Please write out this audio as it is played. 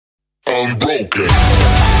unbroken.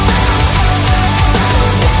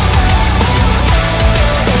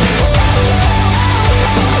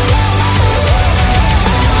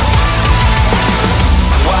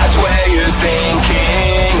 Watch where you're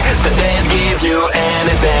thinking that they'd give you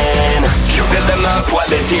anything. You build them up while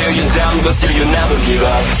they tear you down, but still you never give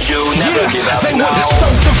up. You never give up. They want to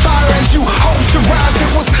soak the fire as you hope to rise.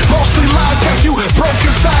 It was mostly lies that you broke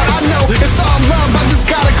inside. I know it's all love, I just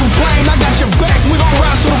gotta complain. I got your back, we gon'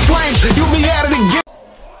 rise to the flames. You be at it again.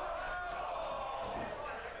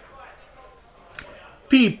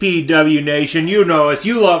 PPW Nation, you know us,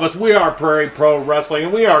 you love us, we are Prairie Pro Wrestling,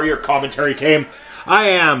 and we are your commentary team. I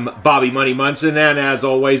am Bobby Money Munson, and as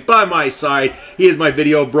always, by my side, he is my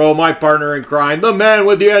video bro, my partner in crime, the man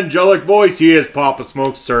with the angelic voice, he is Papa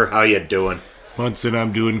Smokes. Sir, how you doing? Munson,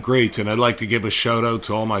 I'm doing great, and I'd like to give a shout out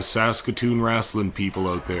to all my Saskatoon wrestling people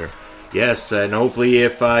out there. Yes, and hopefully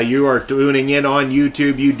if you are tuning in on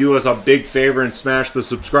YouTube, you do us a big favor and smash the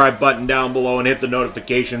subscribe button down below and hit the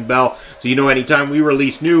notification bell so you know anytime we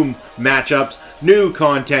release new matchups, new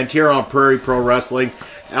content here on Prairie Pro Wrestling.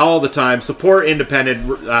 All the time, support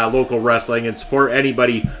independent local wrestling and support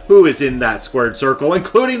anybody who is in that squared circle,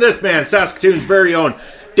 including this man, Saskatoon's very own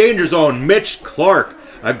Danger Zone, Mitch Clarke.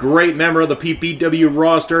 A great member of the PPW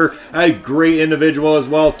roster, a great individual as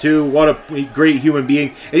well too. What a great human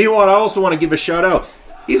being. And you know what, I also want to give a shout out.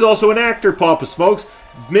 He's also an actor, Papa Smokes.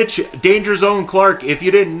 Mitch Danger Zone Clarke, if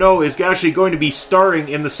you didn't know, is actually going to be starring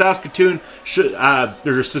in the Saskatoon,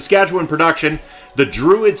 Saskatchewan production, The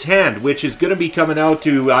Druid's Hand, which is going to be coming out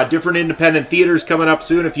to different independent theaters coming up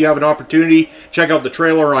soon. If you have an opportunity, check out the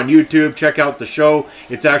trailer on YouTube, check out the show.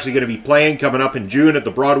 It's actually going to be playing coming up in June at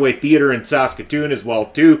the Broadway Theater in Saskatoon as well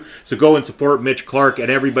too. So go and support Mitch Clarke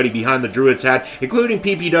and everybody behind The Druid's Hand, including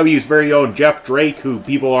PPW's very own Jeff Drake, who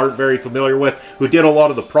people aren't very familiar with, who did a lot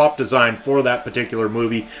of the prop design for that particular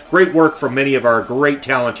movie. Great work from many of our great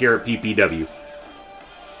talent here at PPW.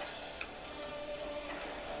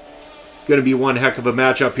 It's going to be one heck of a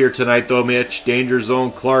matchup here tonight, though, Mitch. Danger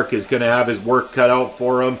Zone Clarke is going to have his work cut out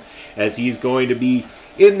for him as he's going to be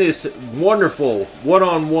in this wonderful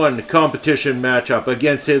one-on-one competition matchup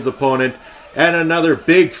against his opponent. And another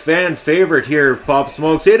big fan favorite here, Pop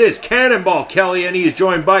Smokes. It is Cannonball Kelly, and he's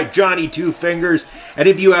joined by Johnny Two Fingers. And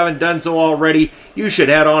if you haven't done so already, you should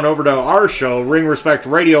head on over to our show, Ring Respect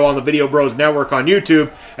Radio, on the Video Bros Network on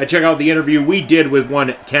YouTube, and check out the interview we did with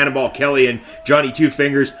one Cannonball Kelly and Johnny Two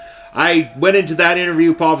Fingers. I went into that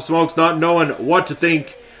interview, Pop Smokes, not knowing what to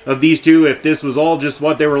think of these two, if this was all just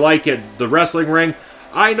what they were like at the wrestling ring.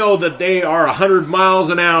 I know that they are 100 miles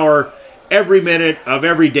an hour every minute of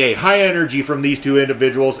every day. High energy from these two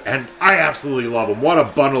individuals, and I absolutely love them. What a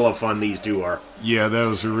bundle of fun these two are. Yeah, that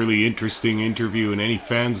was a really interesting interview, and any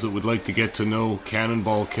fans that would like to get to know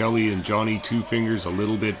Cannonball Kelly and Johnny Two Fingers a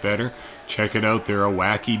little bit better, check it out. They're a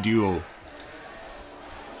wacky duo.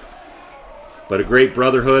 But a great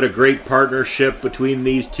brotherhood, a great partnership between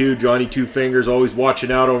these two. Johnny Two Fingers always watching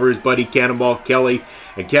out over his buddy Cannonball Kelly.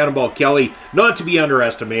 And Cannonball Kelly, not to be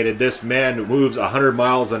underestimated, this man moves 100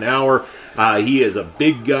 miles an hour. He is a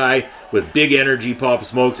big guy with big energy, Pop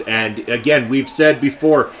Smokes. And again, we've said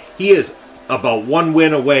before, he is about one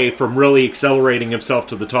win away from really accelerating himself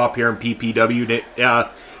to the top here in PPW.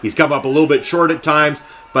 He's come up a little bit short at times,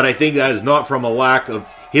 but I think that is not from a lack of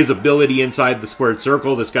his ability inside the squared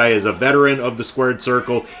circle. This guy is a veteran of the squared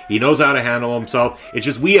circle. He knows how to handle himself. It's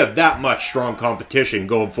just we have that much strong competition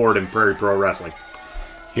going forward in Prairie Pro Wrestling.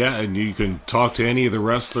 Yeah, and you can talk to any of the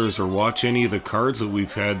wrestlers or watch any of the cards that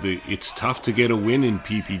we've had. It's tough to get a win in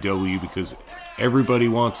PPW because everybody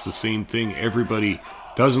wants the same thing. Everybody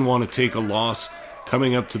doesn't want to take a loss.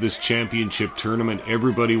 Coming up to this championship tournament,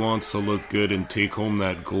 everybody wants to look good and take home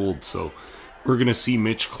that gold. So we're going to see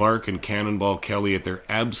Mitch Clarke and Cannonball Kelly at their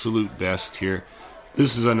absolute best here.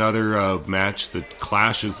 This is another match that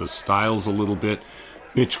clashes the styles a little bit.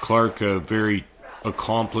 Mitch Clarke, a very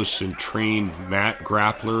accomplished and trained mat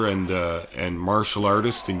grappler and martial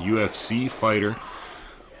artist and UFC fighter.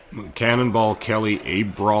 Cannonball Kelly, a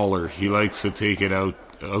brawler. He likes to take it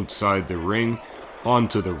outside the ring,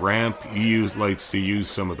 onto the ramp. He likes to use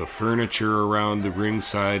some of the furniture around the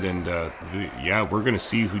ringside, and yeah, we're going to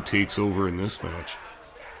see who takes over in this match.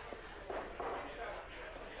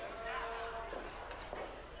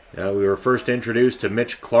 We were first introduced to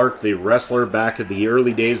Mitch Clarke, the wrestler, back at the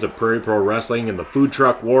early days of Prairie Pro Wrestling in the Food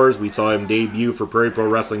Truck Wars. We saw him debut for Prairie Pro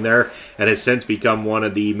Wrestling there, and has since become one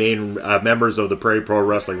of the main members of the Prairie Pro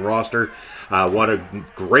Wrestling roster. What a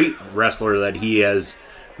great wrestler that he has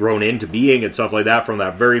grown into being and stuff like that. From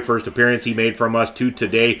that very first appearance he made from us to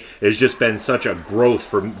today, it's just been such a growth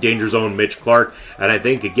from Danger Zone Mitch Clarke. And I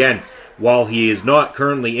think, again, while he is not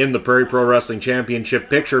currently in the Prairie Pro Wrestling Championship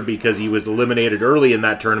picture because he was eliminated early in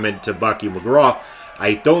that tournament to Bucky McGraw,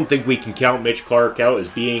 I don't think we can count Mitch Clarke out as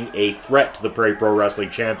being a threat to the Prairie Pro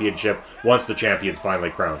Wrestling Championship once the champion's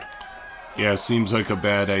finally crowned. Yeah, it seems like a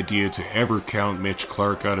bad idea to ever count Mitch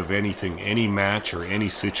Clarke out of anything, any match or any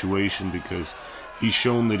situation, because he's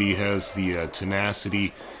shown that he has the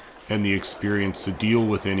tenacity and the experience to deal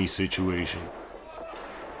with any situation.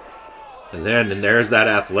 And there's that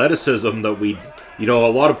athleticism that a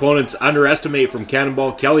lot of opponents underestimate from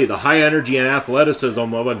Cannonball Kelly. The high energy and athleticism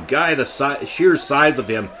of a guy, the sheer size of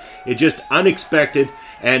him, it's just unexpected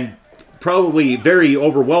and probably very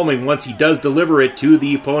overwhelming once he does deliver it to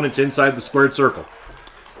the opponents inside the squared circle.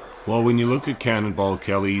 Well, when you look at Cannonball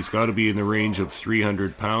Kelly, he's got to be in the range of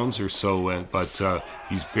 300 pounds or so, but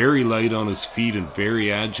he's very light on his feet and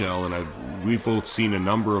very agile, and we've both seen a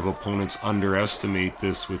number of opponents underestimate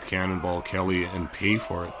this with Cannonball Kelly and pay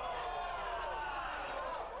for it.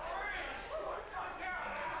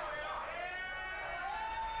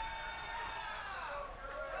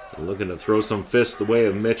 Looking to throw some fists the way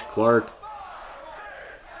of Mitch Clarke.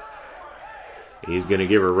 He's going to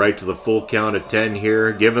give her right to the full count of 10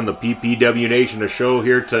 here, giving the PPW Nation a show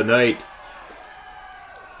here tonight.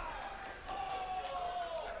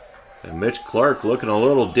 And Mitch Clarke looking a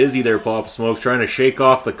little dizzy there, Pop Smokes, trying to shake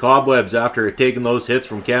off the cobwebs after taking those hits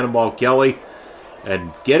from Cannonball Kelly.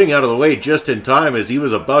 And getting out of the way just in time as he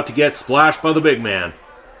was about to get splashed by the big man.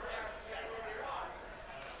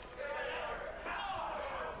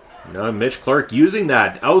 Now Mitch Clarke using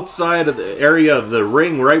that outside of the area of the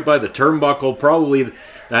ring right by the turnbuckle, probably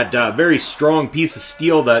that very strong piece of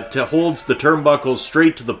steel that holds the turnbuckles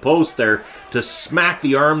straight to the post there to smack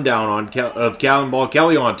the arm down of Cannonball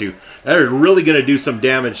Kelly onto. That is really going to do some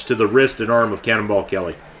damage to the wrist and arm of Cannonball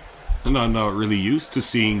Kelly. And I'm not really used to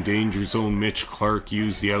seeing Danger Zone Mitch Clarke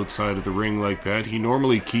use the outside of the ring like that. He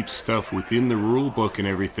normally keeps stuff within the rule book and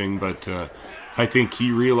everything, but I think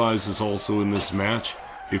he realizes also in this match,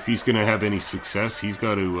 if he's going to have any success, he's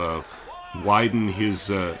got to widen his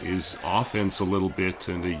offense a little bit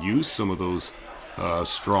and to use some of those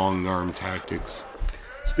strong arm tactics.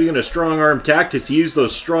 Speaking of strong arm tactics, he used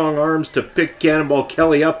those strong arms to pick Cannonball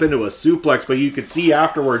Kelly up into a suplex, but you could see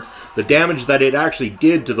afterwards the damage that it actually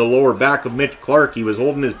did to the lower back of Mitch Clarke. He was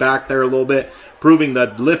holding his back there a little bit, proving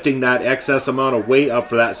that lifting that excess amount of weight up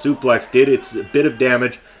for that suplex did its bit of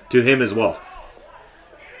damage to him as well.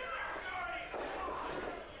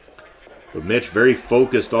 But Mitch very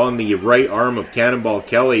focused on the right arm of Cannonball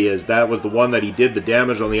Kelly, as that was the one that he did the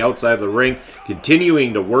damage on the outside of the ring.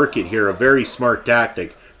 Continuing to work it here, a very smart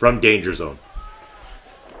tactic from Danger Zone.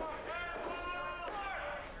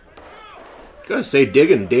 Gotta say,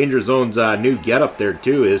 digging Danger Zone's new getup there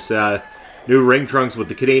too. His new ring trunks with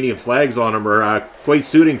the Canadian flags on them are quite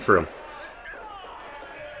suiting for him.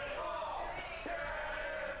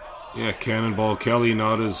 Yeah, Cannonball Kelly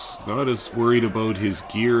not as worried about his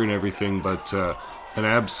gear and everything, but an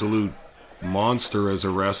absolute monster as a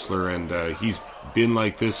wrestler, and he's been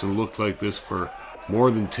like this and looked like this for more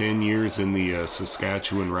than 10 years in the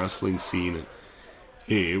Saskatchewan wrestling scene.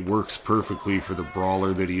 It works perfectly for the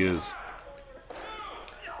brawler that he is.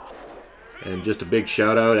 And just a big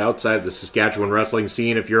shout out outside the Saskatchewan wrestling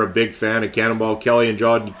scene. If you're a big fan of Cannonball Kelly and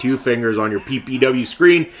Johnny Two Fingers on your PPW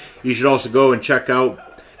screen, you should also go and check out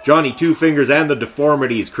Johnny Two Fingers and the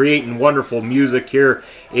Deformities, creating wonderful music here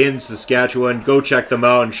in Saskatchewan. Go check them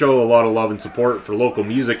out and show a lot of love and support for local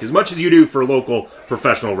music as much as you do for local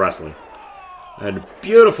professional wrestling. And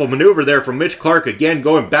beautiful maneuver there from Mitch Clarke, again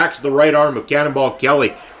going back to the right arm of Cannonball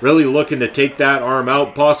Kelly, really looking to take that arm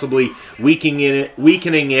out, possibly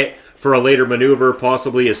weakening it for a later maneuver,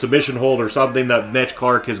 possibly a submission hold or something that Mitch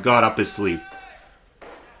Clarke has got up his sleeve.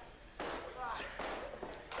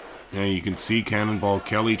 Yeah, you can see Cannonball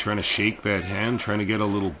Kelly trying to shake that hand, trying to get a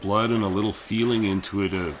little blood and a little feeling into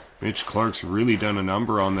it. Mitch Clarke's really done a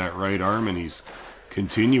number on that right arm, and he's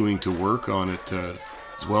continuing to work on it,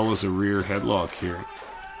 as well as a rear headlock here.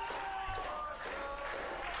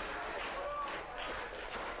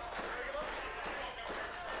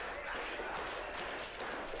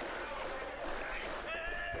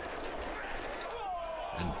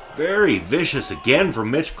 Very vicious again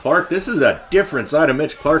from Mitch Clarke. This is a different side of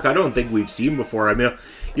Mitch Clarke I don't think we've seen before. I mean,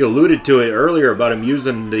 you alluded to it earlier about him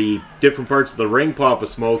using the different parts of the ring, Papa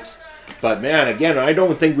Smokes. But man, again, I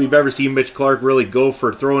don't think we've ever seen Mitch Clarke really go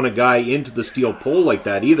for throwing a guy into the steel pole like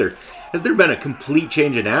that either. Has there been a complete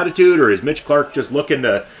change in attitude, or is Mitch Clarke just looking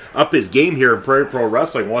to up his game here in Prairie Pro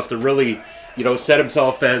Wrestling? Wants to really, set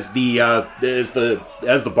himself as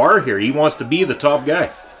the bar here. He wants to be the top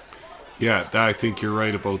guy. Yeah, I think you're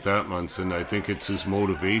right about that, Munson. I think it's his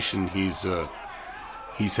motivation. He's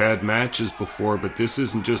had matches before, but this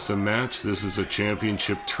isn't just a match. This is a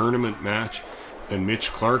championship tournament match. And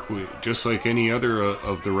Mitch Clarke, just like any other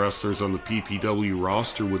of the wrestlers on the PPW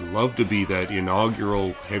roster, would love to be that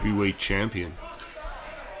inaugural heavyweight champion.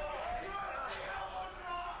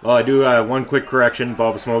 Well, I do one quick correction.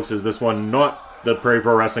 Bob Smokes is this one not the Prairie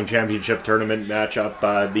Pro Wrestling Championship tournament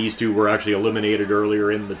matchup. These two were actually eliminated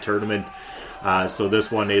earlier in the tournament. So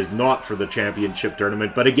this one is not for the championship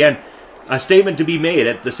tournament. But again, a statement to be made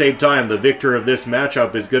at the same time. The victor of this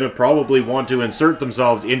matchup is going to probably want to insert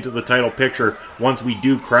themselves into the title picture once we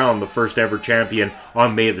do crown the first ever champion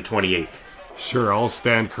on May the 28th. Sure, I'll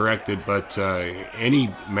stand corrected, but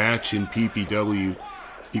any match in PPW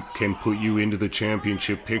can put you into the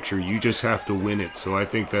championship picture. You just have to win it. So I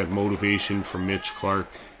think that motivation from Mitch Clarke,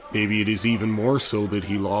 maybe it is even more so that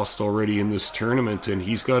he lost already in this tournament, and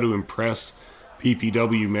he's got to impress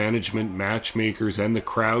PPW management, matchmakers, and the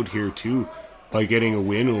crowd here too by getting a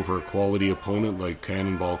win over a quality opponent like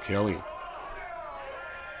Cannonball Kelly.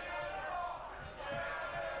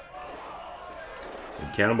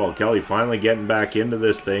 And Cannonball Kelly finally getting back into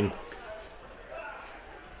this thing.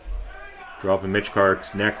 Dropping Mitch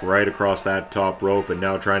Clarke's neck right across that top rope and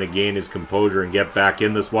now trying to gain his composure and get back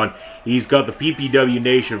in this one. He's got the PPW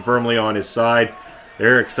Nation firmly on his side.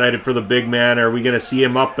 They're excited for the big man. Are we going to see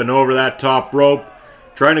him up and over that top rope?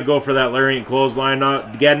 Trying to go for that lariat clothesline,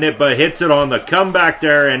 not getting it, but hits it on the comeback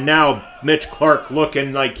there. And now Mitch Clarke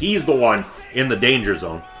looking like he's the one in the danger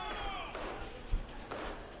zone.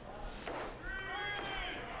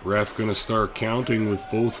 Ref going to start counting with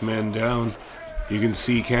both men down. You can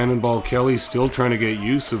see Cannonball Kelly still trying to get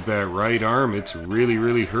use of that right arm. It's really,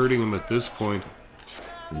 really hurting him at this point.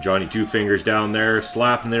 And Johnny Two Fingers down there,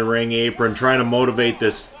 slapping the ring apron, trying to motivate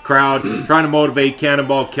this crowd, trying to motivate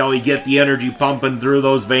Cannonball Kelly, get the energy pumping through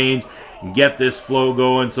those veins, and get this flow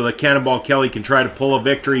going so that Cannonball Kelly can try to pull a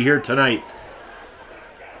victory here tonight.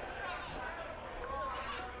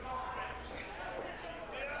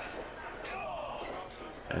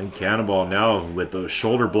 And Cannonball now with those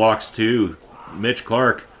shoulder blocks too. Mitch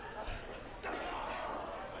Clarke.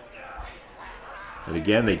 And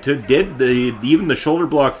again, they even the shoulder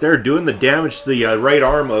blocks there doing the damage to the right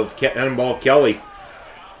arm of Cannonball Kelly.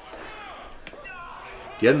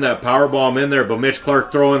 Getting that powerbomb in there, but Mitch Clarke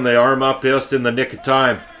throwing the arm up just in the nick of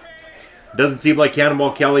time. Doesn't seem like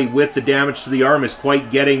Cannonball Kelly, with the damage to the arm, is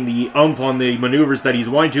quite getting the oomph on the maneuvers that he's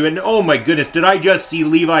wanting to. And oh my goodness, did I just see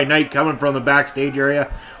Levi Knight coming from the backstage area?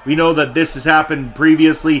 We know that this has happened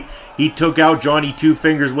previously. He took out Johnny Two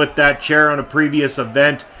Fingers with that chair on a previous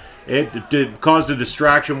event. It caused a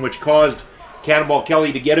distraction, which caused Cannonball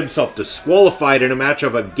Kelly to get himself disqualified in a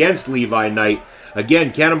matchup against Levi Knight.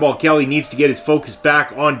 Again, Cannonball Kelly needs to get his focus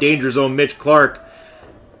back on Danger Zone Mitch Clarke.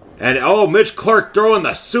 And oh, Mitch Clarke throwing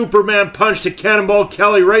the Superman punch to Cannonball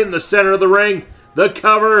Kelly right in the center of the ring. The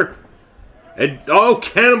cover. And oh,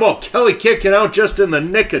 Cannonball Kelly kicking out just in the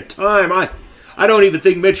nick of time. I don't even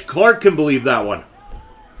think Mitch Clarke can believe that one.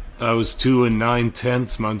 That was 2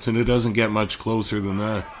 9/10 months, and it doesn't get much closer than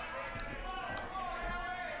that.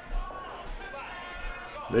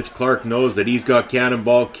 Mitch Clarke knows that he's got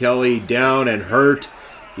Cannonball Kelly down and hurt.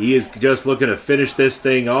 He is just looking to finish this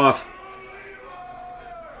thing off.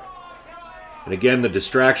 And again, the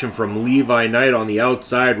distraction from Levi Knight on the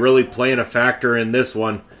outside really playing a factor in this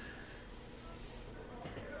one.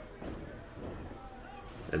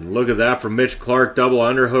 And look at that from Mitch Clarke, double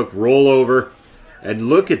underhook rollover. And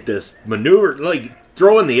look at this maneuver, like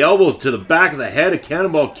throwing the elbows to the back of the head of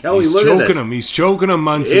Cannonball Kelly. He's choking him. He's choking him,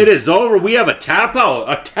 Munson. It is over. We have a tap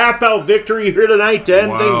out victory here tonight to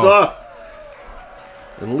end things off.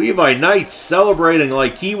 And Levi Knight celebrating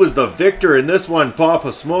like he was the victor in this one,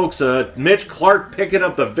 Papa Smokes. Mitch Clarke picking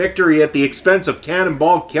up the victory at the expense of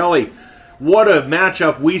Cannonball Kelly. What a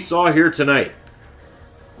matchup we saw here tonight.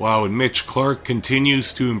 Wow, and Mitch Clarke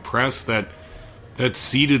continues to impress. That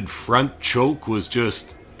seated front choke was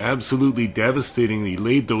just absolutely devastating. He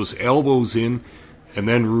laid those elbows in and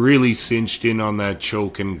then really cinched in on that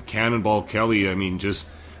choke. And Cannonball Kelly, I mean, just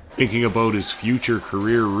thinking about his future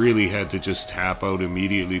career, really had to just tap out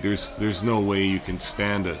immediately. There's no way you can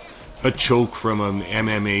stand a choke from an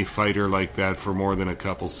MMA fighter like that for more than a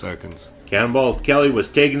couple seconds. Cannonball Kelly was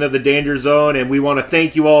taken to the danger zone, and we want to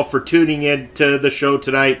thank you all for tuning in to the show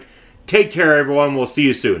tonight. Take care, everyone. We'll see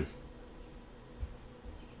you soon.